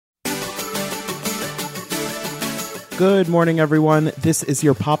Good morning, everyone. This is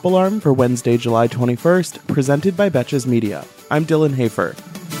your Pop Alarm for Wednesday, July 21st, presented by Betches Media. I'm Dylan Hafer.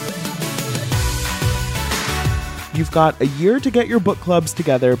 You've got a year to get your book clubs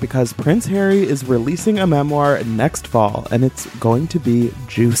together because Prince Harry is releasing a memoir next fall, and it's going to be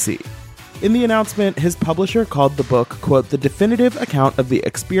juicy. In the announcement, his publisher called the book, quote, the definitive account of the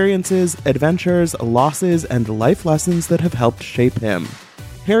experiences, adventures, losses, and life lessons that have helped shape him.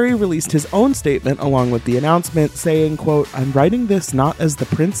 Harry released his own statement along with the announcement, saying, quote, I'm writing this not as the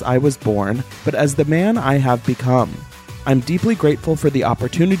prince I was born, but as the man I have become. I'm deeply grateful for the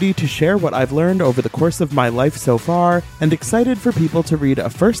opportunity to share what I've learned over the course of my life so far, and excited for people to read a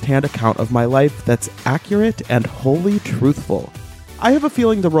first-hand account of my life that's accurate and wholly truthful. I have a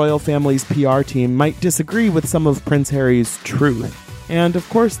feeling the royal family's PR team might disagree with some of Prince Harry's truth. And of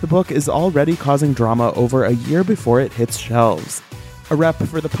course, the book is already causing drama over a year before it hits shelves. A rep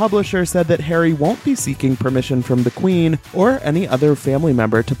for the publisher said that Harry won't be seeking permission from the Queen or any other family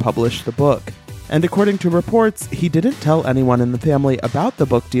member to publish the book. And according to reports, he didn't tell anyone in the family about the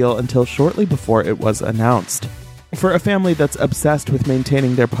book deal until shortly before it was announced. For a family that's obsessed with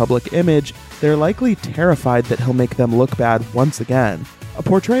maintaining their public image, they're likely terrified that he'll make them look bad once again. A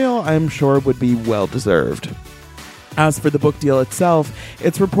portrayal I'm sure would be well-deserved. As for the book deal itself,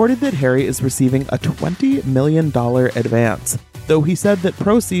 it's reported that Harry is receiving a $20 million advance, though he said that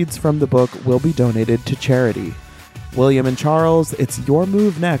proceeds from the book will be donated to charity. William and Charles, it's your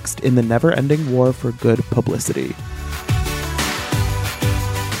move next in the never-ending war for good publicity.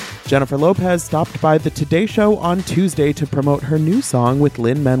 Jennifer Lopez stopped by the Today Show on Tuesday to promote her new song with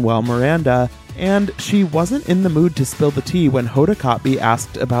Lin-Manuel Miranda, and she wasn't in the mood to spill the tea when Hoda Kotb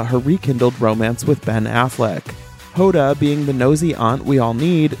asked about her rekindled romance with Ben Affleck. Hoda, being the nosy aunt we all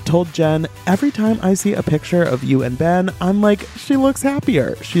need, told Jen, every time I see a picture of you and Ben, I'm like, she looks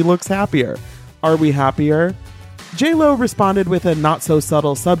happier. She looks happier. Are we happier? J-Lo responded with a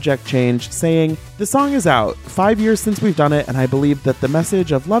not-so-subtle subject change, saying, the song is out, 5 years since we've done it, and I believe that the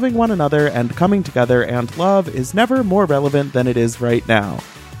message of loving one another and coming together and love is never more relevant than it is right now.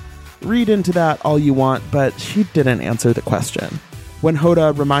 Read into that all you want, but she didn't answer the question. When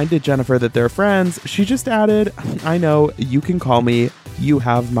Hoda reminded Jennifer that they're friends, she just added, I know, you can call me, you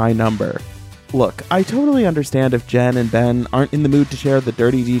have my number. Look, I totally understand if Jen and Ben aren't in the mood to share the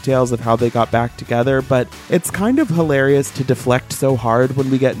dirty details of how they got back together, but it's kind of hilarious to deflect so hard when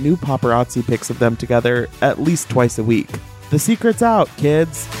we get new paparazzi pics of them together at least twice a week. The secret's out,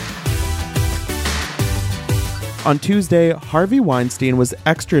 kids. On Tuesday, Harvey Weinstein was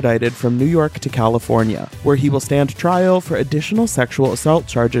extradited from New York to California, where he will stand trial for additional sexual assault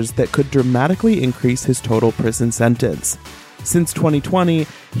charges that could dramatically increase his total prison sentence. Since 2020,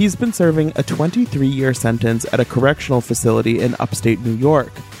 he's been serving a 23-year sentence at a correctional facility in upstate New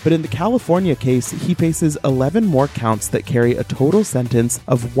York. But in the California case, he faces 11 more counts that carry a total sentence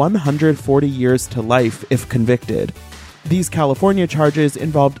of 140 years to life if convicted. These California charges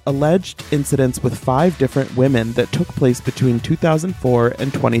involved alleged incidents with 5 different women that took place between 2004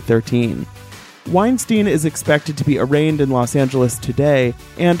 and 2013. Weinstein is expected to be arraigned in Los Angeles today,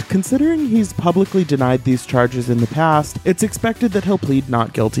 and considering he's publicly denied these charges in the past, it's expected that he'll plead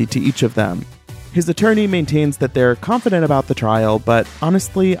not guilty to each of them. His attorney maintains that they're confident about the trial, but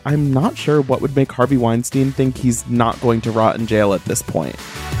honestly, I'm not sure what would make Harvey Weinstein think he's not going to rot in jail at this point.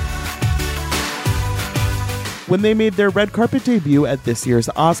 When they made their red carpet debut at this year's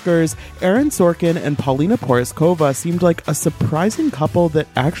Oscars, Aaron Sorkin and Paulina Porizkova seemed like a surprising couple that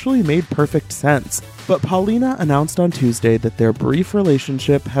actually made perfect sense. But Paulina announced on Tuesday that their brief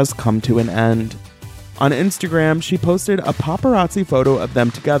relationship has come to an end. On Instagram, she posted a paparazzi photo of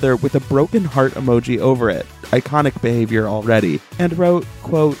them together with a broken heart emoji over it, iconic behavior already, and wrote,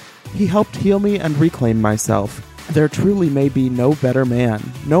 quote, he helped heal me and reclaim myself. There truly may be no better man,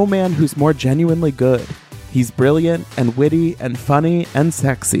 no man who's more genuinely good. He's brilliant and witty and funny and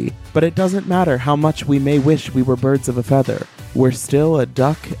sexy, but it doesn't matter how much we may wish we were birds of a feather. We're still a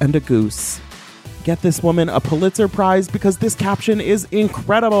duck and a goose. Get this woman a Pulitzer Prize because this caption is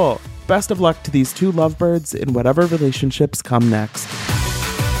incredible. Best of luck to these two lovebirds in whatever relationships come next.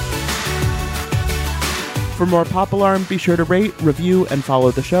 For more Pop Alarm, be sure to rate, review, and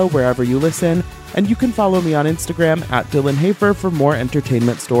follow the show wherever you listen. And you can follow me on Instagram at Dylan Hafer for more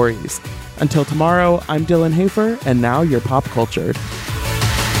entertainment stories. Until tomorrow, I'm Dylan Hafer, and now you're pop cultured.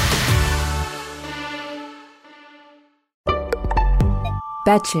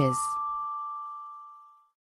 Betches.